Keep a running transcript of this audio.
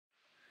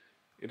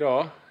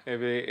Idag är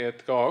vi i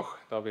ett garage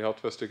där vi har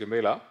 2 stycken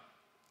bilar.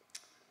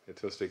 Det är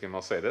 2 stycken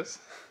Mercedes.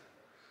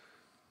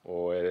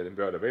 Och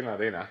båda bilarna är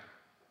dina.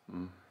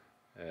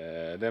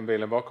 Den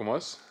bilen bakom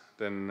oss,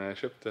 den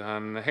köpte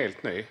han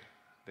helt ny.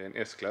 Det är en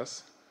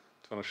S-klass,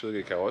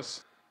 220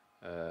 kaross.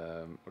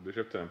 Och du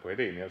köpte den på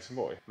Edin i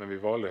Helsingborg. Men vi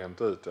valde att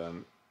hämta ut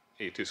den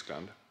i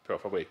Tyskland på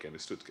fabriken i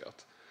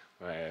Stuttgart.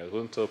 Med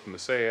rundtur på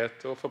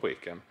museet och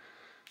fabriken.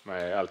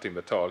 Med allting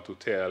betalt,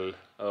 hotell,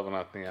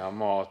 övernattningar,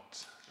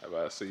 mat. Det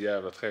var så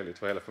jävla trevligt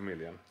för hela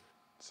familjen.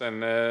 Sen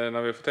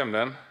när vi fått hem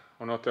den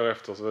och något år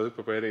efter så var vi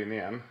uppe på Edin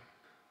igen.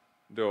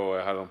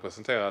 Då hade de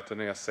presenterat den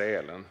nya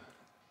CL:en.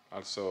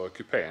 Alltså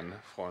kupén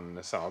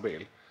från samma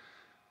bil.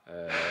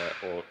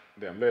 Och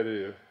den blev du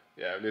ju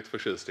jävligt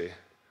förtjust i.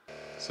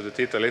 Så du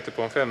tittar lite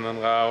på en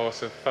 500 och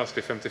så fast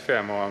i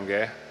 55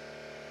 AMG.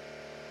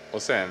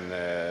 Och sen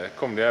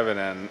kom det även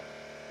en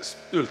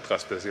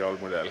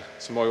ultraspecialmodell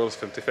som har gjorts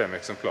 55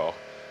 exemplar.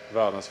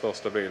 Världens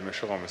första bil med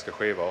keramiska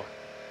skivor.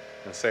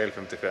 En CL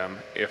 55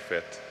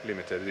 F1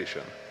 Limited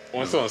Edition.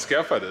 Och en sån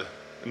skaffade du.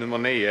 Nummer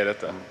 9 är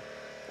detta.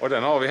 Och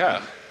den har vi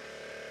här.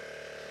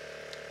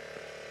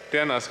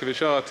 Denna ska vi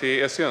köra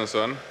till S.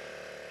 Jönsson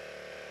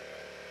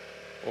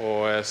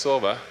och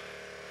serva.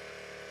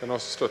 Den har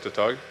också stått ett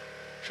tag.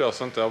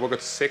 Körs inte, har bara gått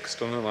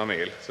 1600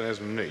 mil, så den är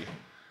som ny.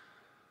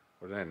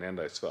 Och den är den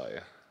enda i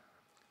Sverige.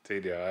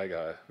 Tidigare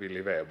ägare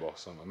Willy Weber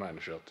som var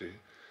manager till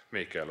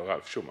Mikael och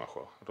Ralf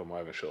Schumacher. Och de har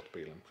även kört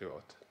bilen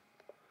privat.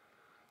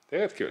 Det är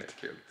rätt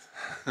kul.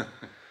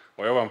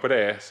 Och ovanpå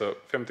det så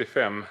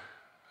 55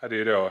 hade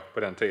ju då på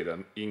den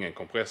tiden ingen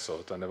kompressor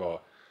utan det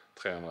var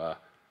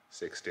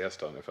 360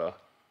 hästar ungefär.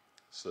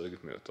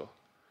 Sugmotor.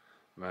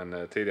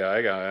 Men tidigare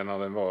ägare när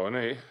den var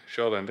ny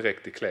körde den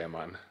direkt i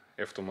klämman.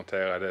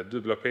 Eftermonterade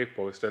dubbla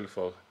pipor istället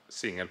för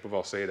singel på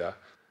var sida.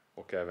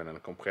 Och även en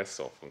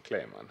kompressor från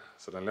klämman.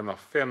 Så den lämnar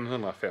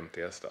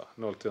 550 hästar.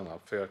 0-100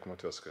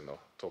 4,2 sekunder.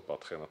 Toppar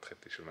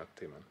 330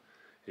 km/h.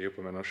 Ihop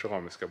med de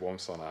keramiska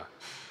bromsarna.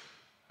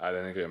 Ja,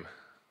 den är grym.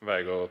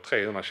 Väger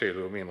 300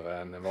 kilo mindre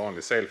än en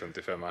vanlig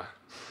CL55.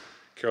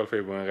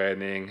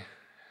 Kolfiberinredning.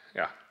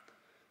 Ja,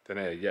 den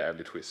är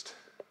jävligt schysst.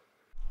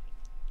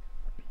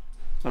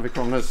 När vi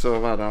kom nu så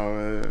var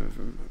det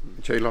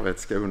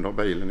kylarvätska under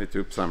bilen i ett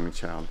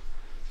uppsamlingskärl.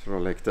 Så det har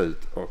läckt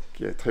ut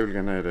och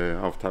troligen är det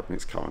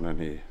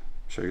avtappningskranen i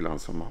kylan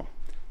som har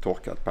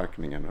torkat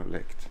packningen och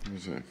läckt.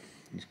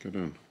 Nu ska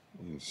den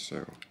in så.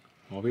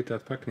 Har vi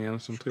hittat packningen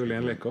som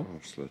troligen läcker?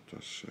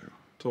 Avslutas så.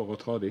 Torr och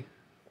tradig.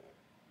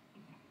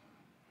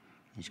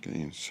 Den ska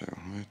in så.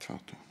 Nu är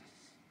tvärtom.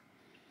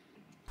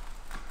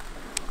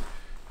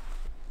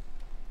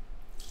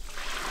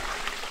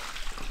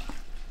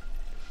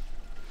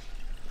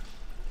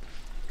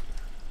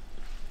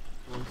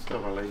 Den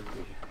står lite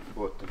i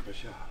botten på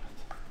kärlet.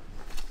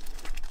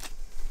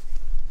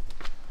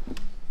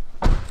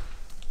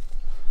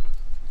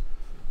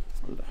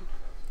 Håll den.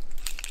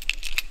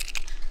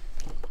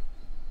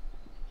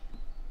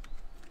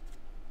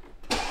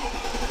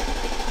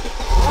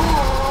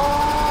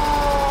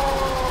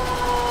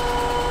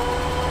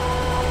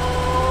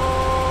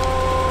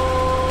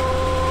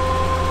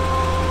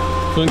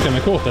 Funkar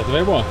med kortet, det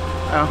är bra.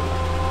 Ja.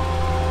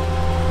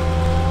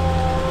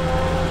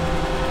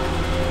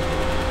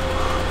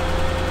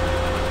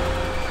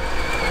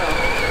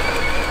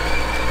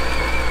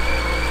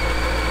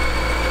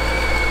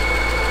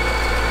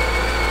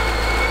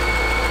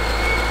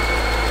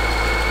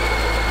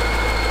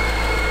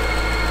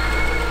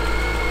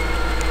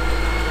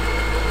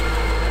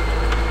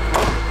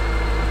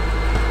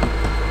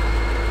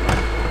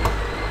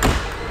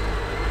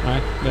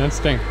 Nej, den är inte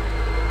stängd.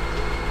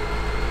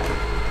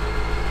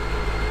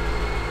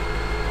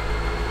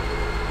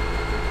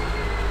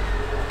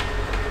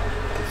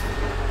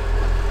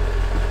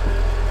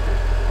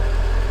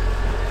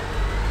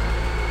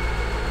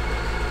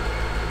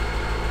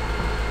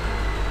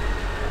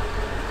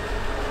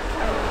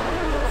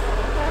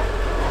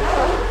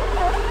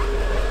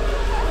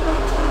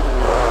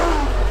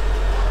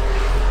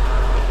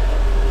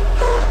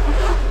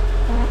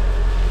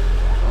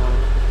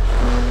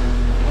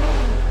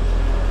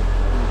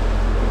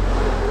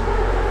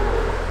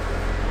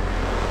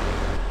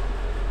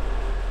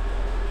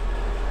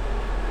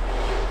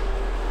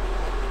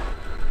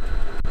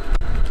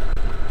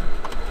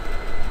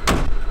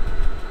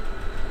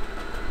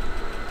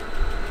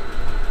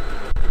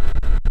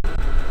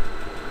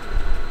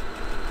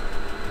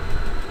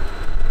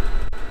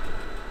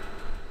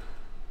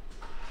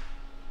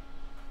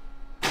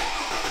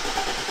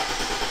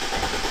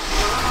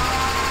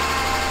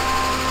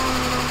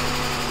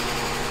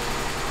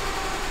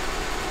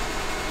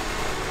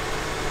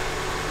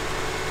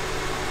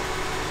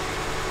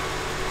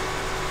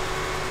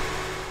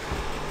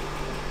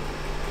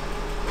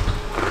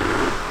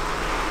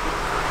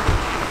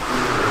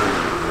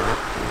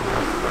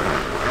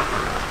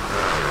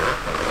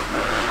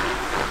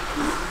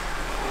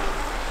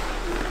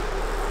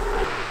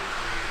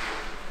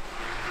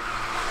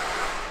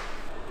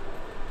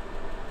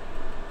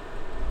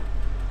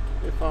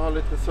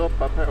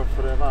 soppa på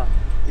för det var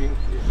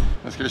ynkligt.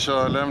 Nu ska vi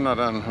köra och lämna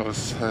den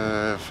hos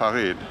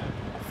Farid.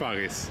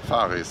 Faris.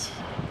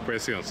 På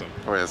S. Jönsson.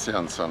 På S.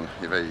 Jönsson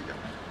i Vigen.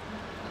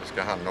 Nu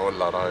ska han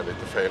nolla, där är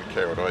lite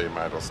felkoder i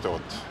med och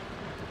stått.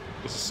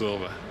 Och så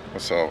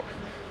serva.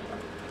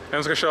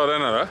 Vem ska köra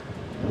denna då?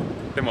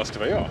 Det måste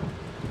vara jag.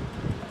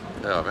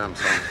 Ja, vem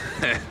som?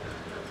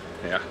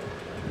 Ja,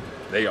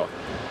 det är jag.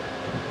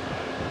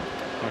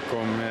 Här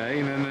kom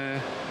in en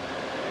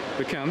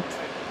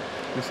bekant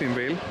med sin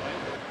bil.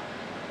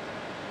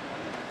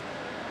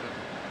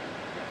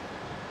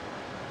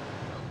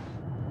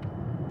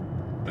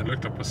 Den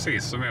luktar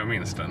precis som jag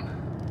minns den.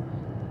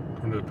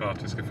 Kom nu på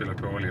att vi ska fylla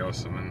på olja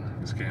också, men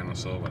vi ska gärna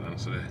serva den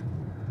så det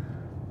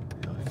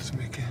gör inte så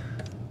mycket.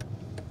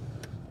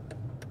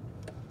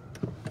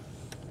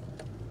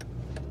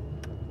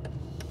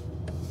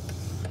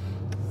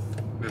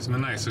 Det som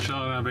är nice att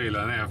köra den här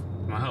bilen är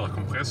att man hör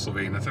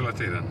kompressorvinet hela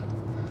tiden.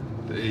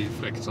 Det är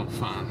fräckt som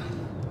fan.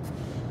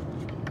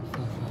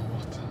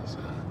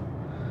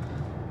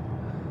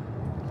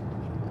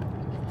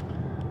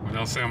 Och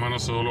där ser man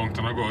också hur långt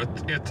den har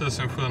gått.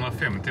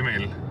 1750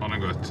 mil har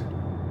den gått.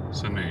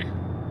 Så ny.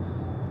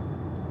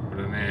 Och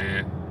den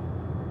är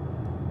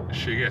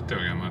 21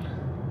 år gammal.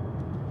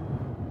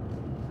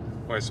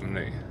 Och är som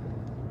ny.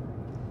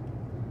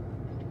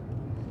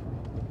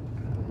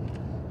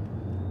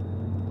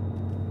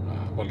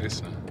 Bara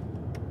lyssna.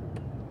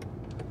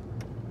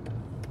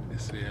 Det är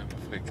så jävla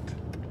fräckt.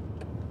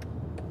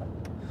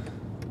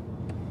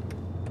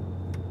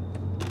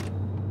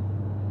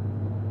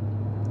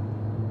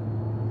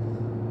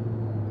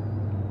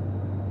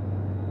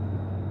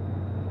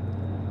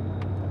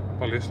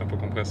 Bara lyssna på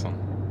kompressorn.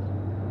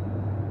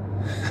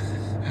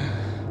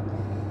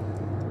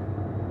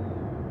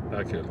 Det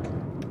här är kul.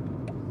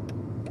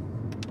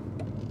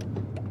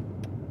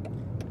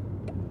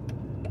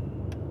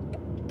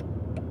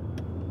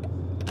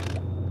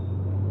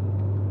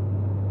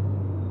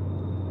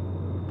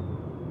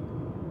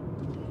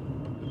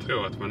 Jag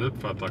tror att man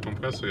uppfattar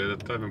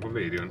kompressorljudet även på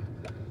videon.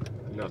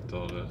 Det låter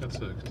rätt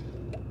så högt.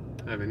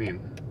 Även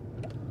in.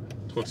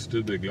 Trots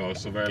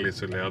dubbelglas och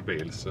välisolerad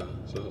bil så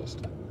hörs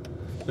det.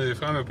 Nu är vi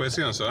framme på S.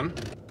 Jönsson.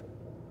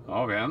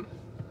 Har vi en.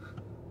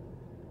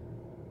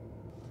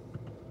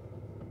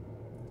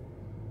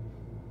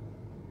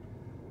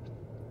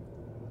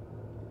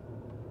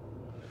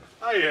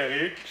 Hej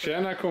Erik!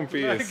 Tjena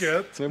kompis!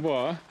 Läget? Det är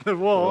bra. Det är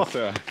bra.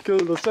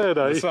 Kul att se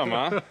dig.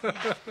 Detsamma.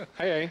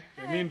 Hej hej.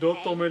 Min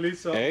dotter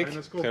Melissa.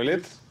 Erik,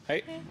 trevligt.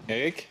 Hej,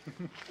 Erik.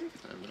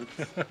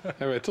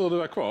 Jag vet hur du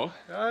var kvar.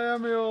 Ja,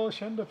 men jag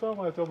kände för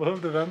mig att jag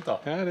behövde vänta.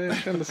 Ja, det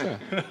kändes så.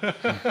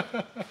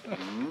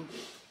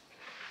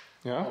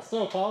 Ja. Jag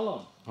står på allan.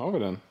 Har vi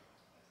den?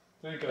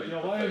 Tänk att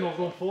jag var en av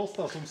de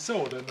första som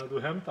såg den när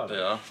du hämtade.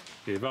 Ja.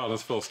 Det är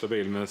världens första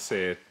bil med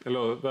C,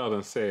 eller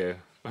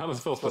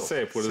världens första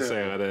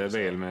C-producerade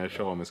bil med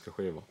keramiska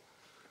skivor.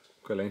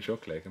 Kolla in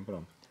tjockleken på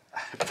dem.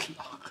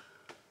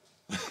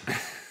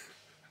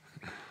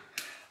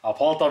 Här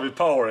pratar vi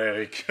power,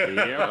 Erik.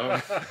 Ja.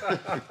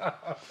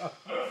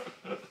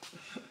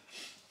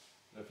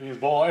 Det finns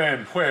bara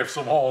en chef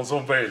som har en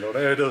sån bil och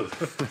det är du.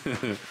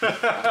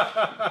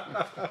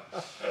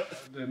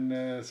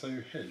 Den ser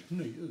ju helt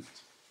ny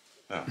ut.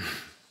 Ja.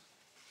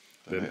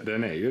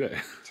 Den är ju det.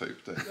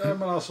 Typ det. Ja,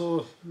 men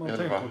alltså, man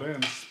tänker det är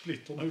en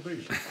splitterny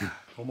bil.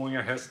 Hur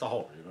många hästar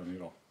har vi den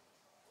idag?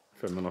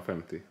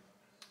 550.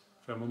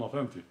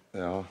 550?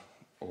 Ja,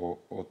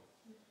 och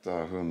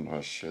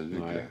 820.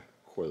 Nej,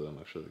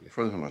 720.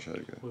 720.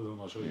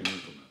 720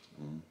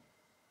 Newtonmeter.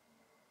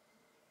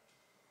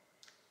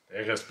 Det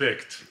är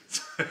respekt.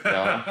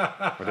 Ja.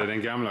 Och det är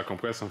den gamla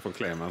kompressorn från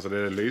Clemens, så det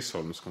är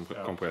Lysholms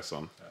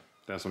kompressorn. Ja.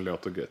 Den som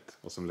låter gött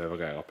och som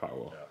levererar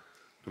power. Ja.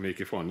 De gick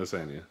ifrån det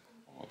sen ju.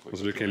 Och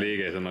så du kan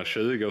ligga i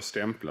 120 och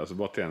stämpla så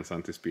bara tänds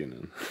han till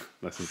spinnen.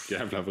 Det är sånt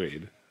jävla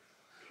vrid.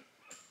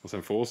 Och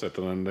sen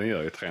fortsätter den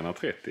gör ju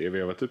 330. Vi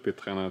har varit uppe i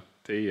 310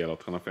 eller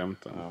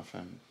 315. Ja,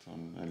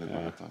 15 eller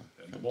mer.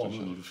 Det är bra nu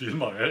när du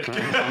filmar, Erik.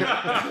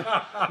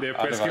 Det är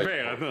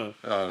preskriberat nu.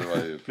 Ja,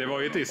 det var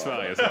ju inte i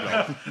Sverige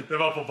såklart. Det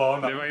var på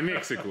banan. Det var i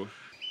Mexiko.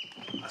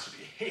 Alltså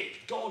det är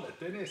helt galet.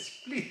 Den är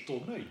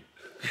splitterny.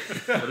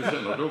 Ja, du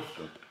känner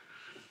doften.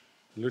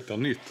 Det luktar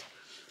nytt.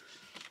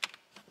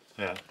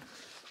 Ja.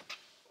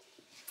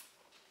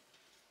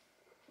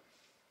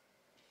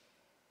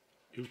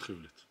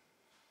 Otroligt.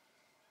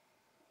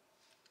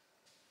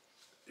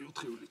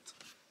 Otroligt.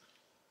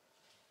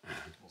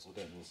 Och så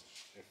den hos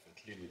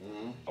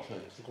F1-linjen.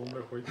 Så kommer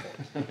det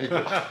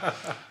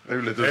skitbra.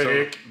 Roligt och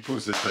så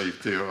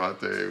positivt till att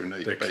det är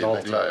unikt. Det är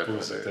klart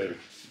positivt.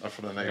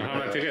 För den är Den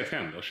hamnar till rätt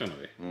händer, känner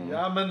vi.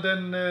 Ja, men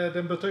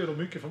den betyder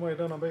mycket för mig,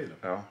 denna bilen.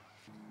 Ja.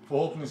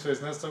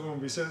 Förhoppningsvis nästa gång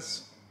vi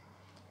ses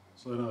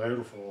så är den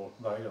redo för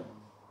vägarna.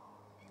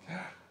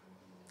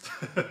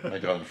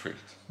 Med grön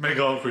skylt. Med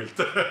grön skylt.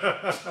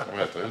 Jag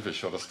vet inte, vi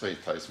körde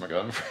street race med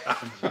grön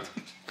skylt.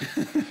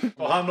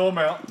 Ta hand om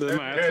er. Du är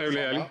med,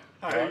 trevlig helg.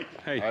 Hej.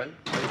 Hej.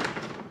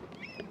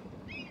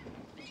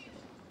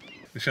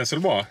 Det känns väl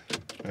bra?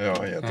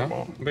 Ja, jättebra.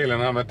 Ja. Bilen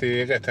har hamnat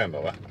i rätt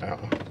händer, va? Ja,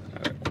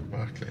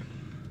 verkligen.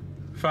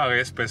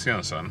 Faris Benz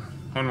Jönsson.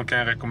 Honom kan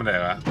jag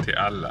rekommendera till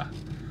alla.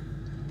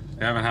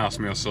 Även här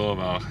som jag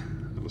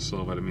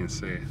servade min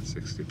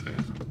C63.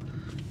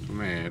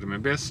 De är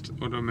bäst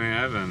och de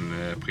är även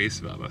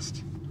prisvärdast.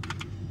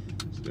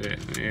 Så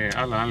det är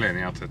alla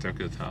anledningar till att jag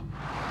åker ut här.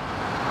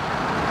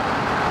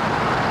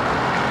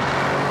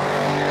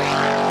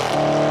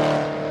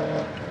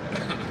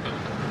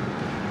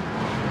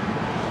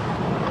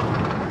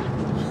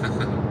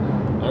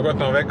 Det har gått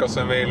några veckor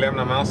sedan vi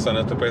lämnade massan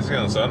ute på Benz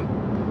Jönsson.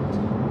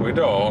 Och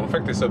idag har de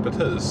faktiskt öppet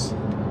hus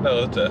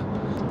där ute.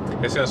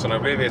 Benz Jönsson har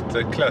blivit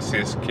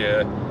klassisk,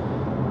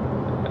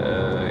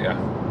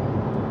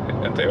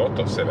 inte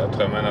återförsäljare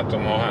tror jag, men att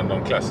de har hand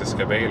om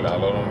klassiska bilar.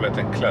 Eller de har blivit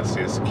en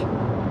klassisk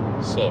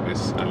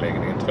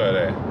serviceanläggning tror jag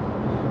det är.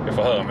 Vi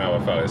får höra mer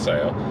vad Faris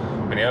säger.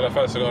 Men i alla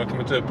fall så har det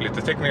kommit upp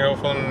lite tekniker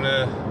från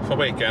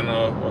fabriken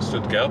och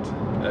Stuttgart.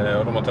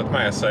 Och de har tagit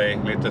med sig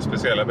lite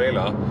speciella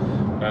bilar.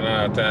 Bland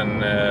annat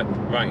en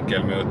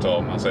Wankel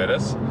motor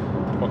Mercedes.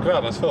 Och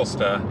världens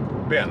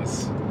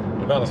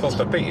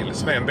första bil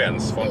som är en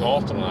Benz från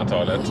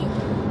 1800-talet.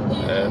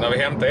 När vi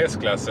hämtade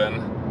S-klassen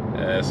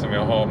som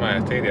jag har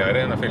med tidigare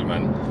i denna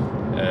filmen,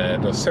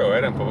 då såg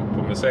jag den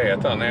på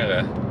museet där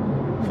nere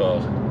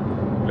för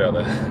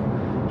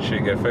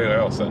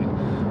 24 år sedan.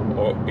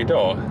 Och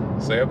idag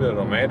så erbjuder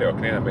de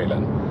medåkning i den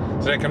bilen.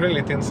 Så det kan bli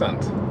lite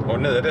intressant.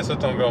 Och nu är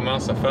dessutom vår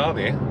massa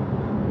färdig.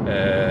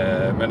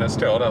 Men den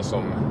står där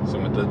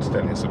som ett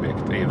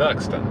utställningsobjekt i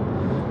verkstaden.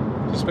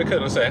 Så det blir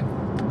kul att se.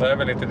 Det är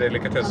väl lite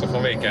delikatesser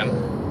från viken.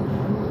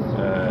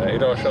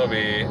 Idag kör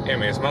vi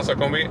Emils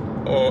massakombi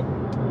och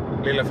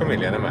lilla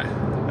familjen är med.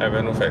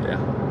 Även Ophelia.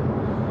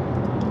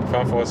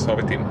 Framför oss har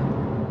vi Tim.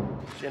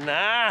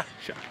 Tjena!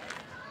 Tja.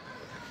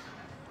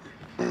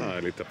 Här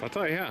är lite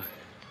partaj här.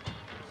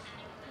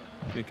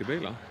 Mycket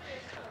bilar.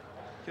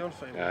 Ja,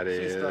 det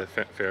är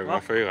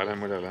 4x4 den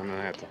modellen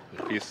den heter.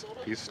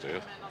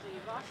 Pissstyr.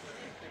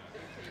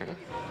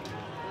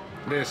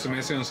 Det som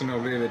är sen som har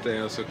blivit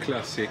är alltså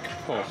Classic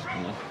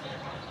Partner.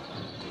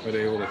 Och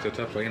det är ordet jag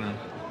tappade innan.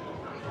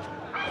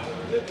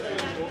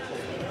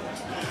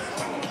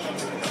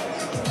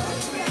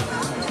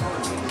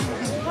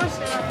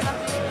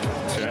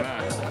 Tjena!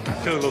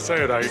 Kul att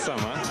se dig.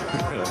 Samma.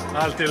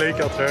 Alltid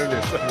lika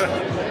trevligt.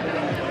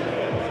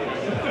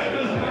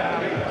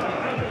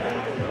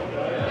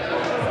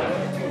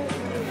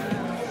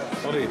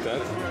 Har du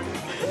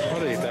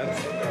hittat?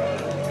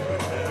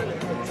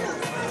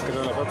 Ska du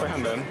hålla på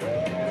handen?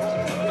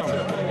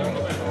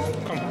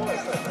 Kom.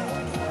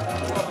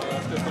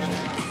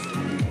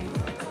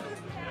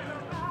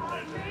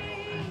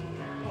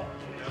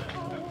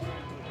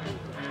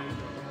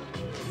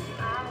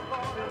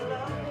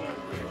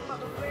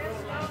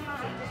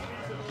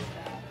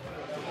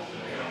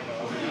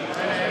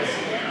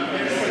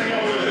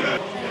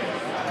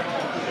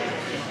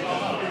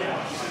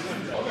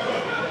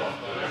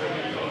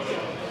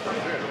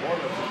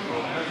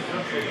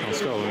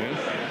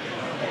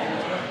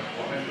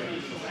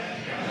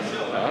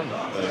 Ja,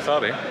 den är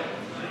färdig.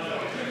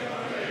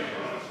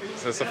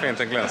 Ser så fint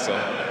den glänser.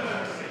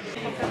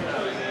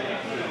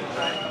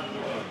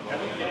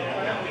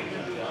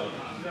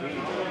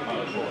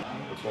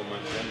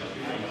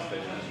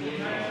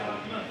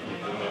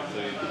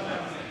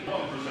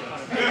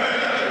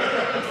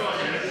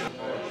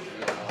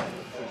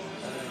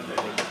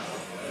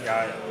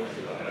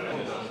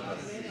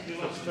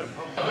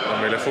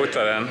 De ville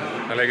fota den.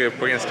 Jag lägger upp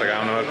på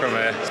Instagram när det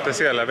kommer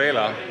speciella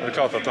bilar. Det är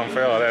klart att de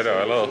får göra det då,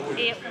 eller hur?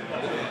 Ja.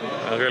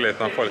 Det är roligt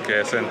när folk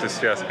är så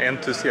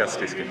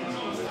entusiastiska.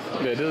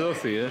 Det är du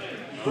också ju.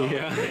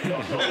 Ja.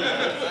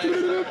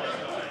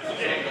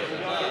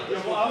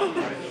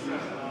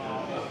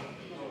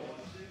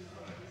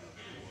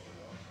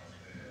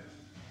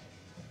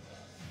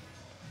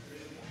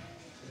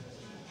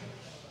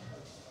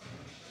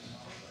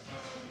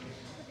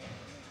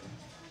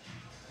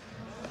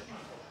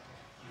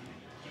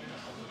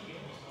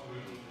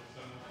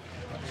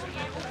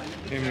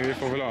 Vi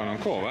får väl ha någon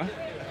korv, va?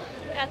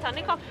 Jag tar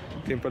en korv.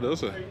 Timpar du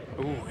så? Ja,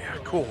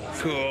 korv.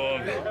 Ja,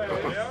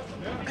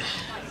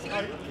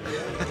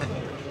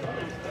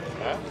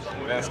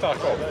 det är en stark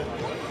korv.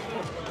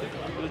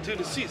 Du tog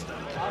det sista.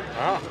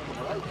 Ja.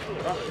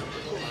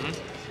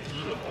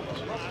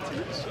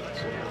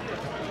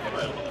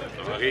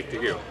 Den var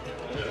riktigt god.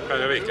 Här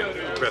är viken,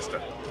 bästa.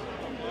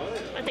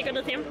 Vad tycker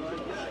du, Tim?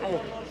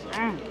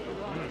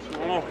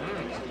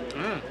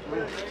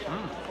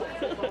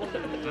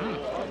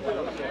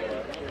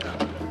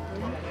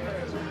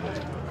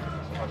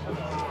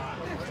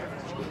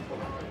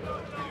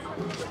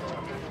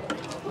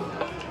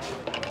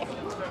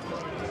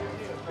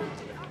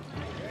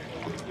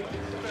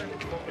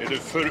 Är det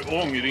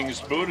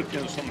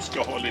förångringsburken som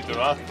ska ha lite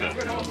vatten?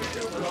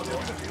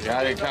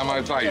 Ja, det kan man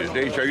ju säga.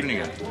 Det är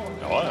kylningen.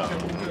 Ja.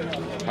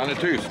 Han är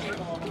tysk.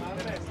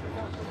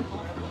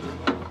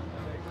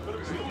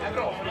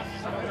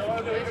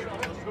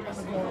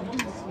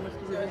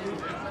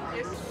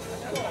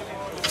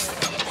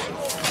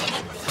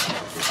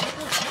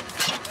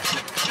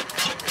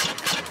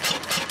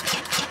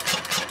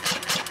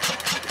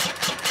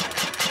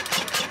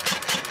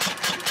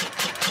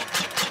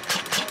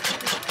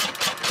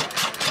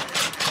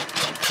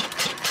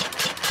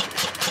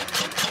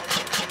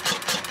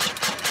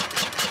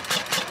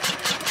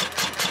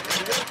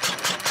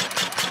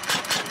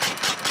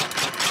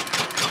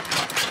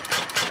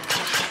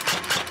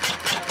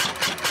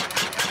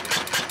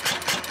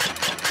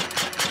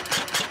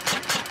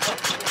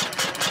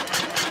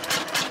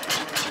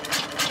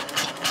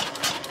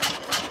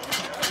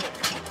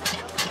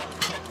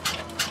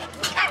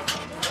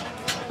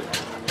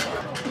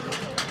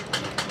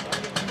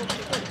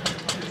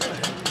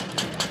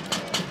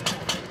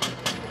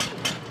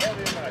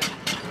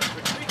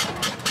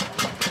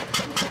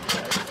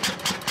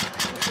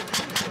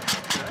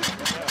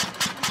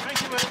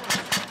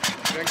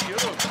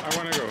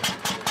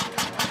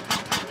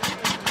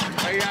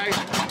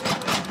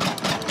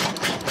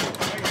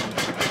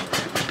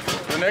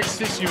 Next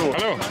is you.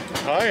 Hello.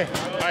 Hi.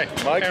 Hi.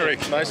 Michael. Eric.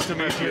 Nice to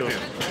meet you.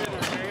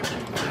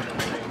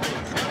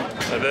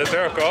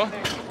 Det åker.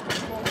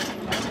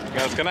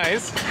 Ganska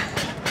nice.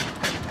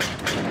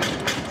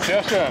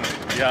 Sehr schön.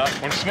 Ja,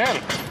 Und schnell.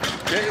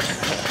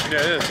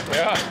 schnell.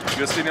 Ja.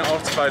 Wir sind ja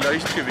auch 2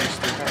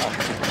 Leichtgewichte.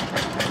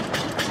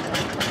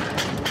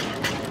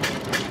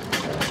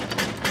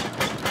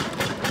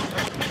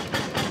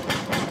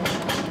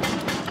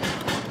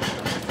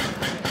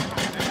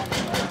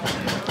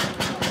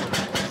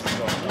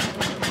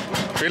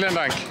 Vielen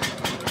Dank.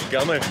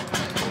 Gerne.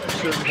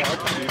 Schönen Tag.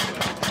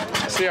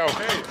 Se jag.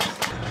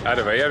 Ja,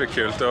 det var jävligt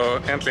kul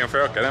att äntligen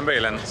få åka den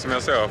bilen som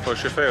jag såg för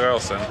 24 år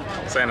sedan,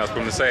 senast på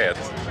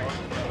museet.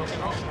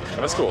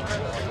 Det var stort.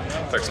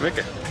 Tack så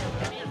mycket.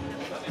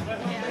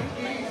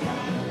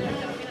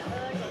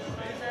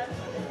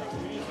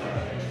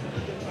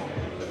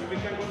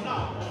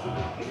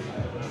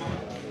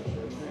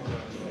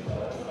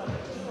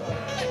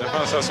 Det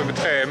fanns alltså med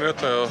 3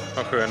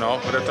 motorversioner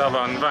och detta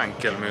var en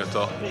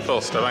Wankel-motor,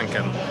 första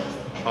Wankel.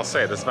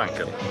 Mercedes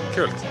Wankel.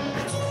 Kul.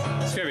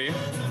 Ska vi?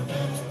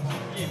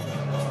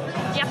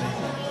 Ja.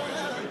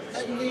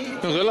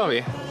 Nu rullar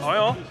vi.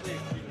 Ja.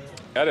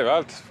 Ja, det var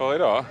allt för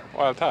idag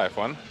och allt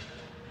härifrån.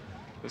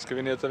 Nu ska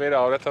vi njuta vidare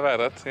av detta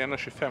vädret. Det är ändå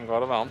 25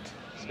 grader varmt.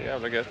 Så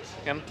jävla gött.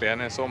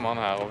 Äntligen är sommaren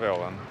här och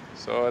våren.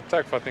 Så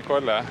tack för att ni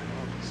kollade.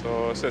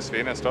 Så ses vi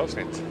i nästa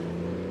avsnitt.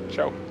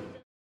 Ciao!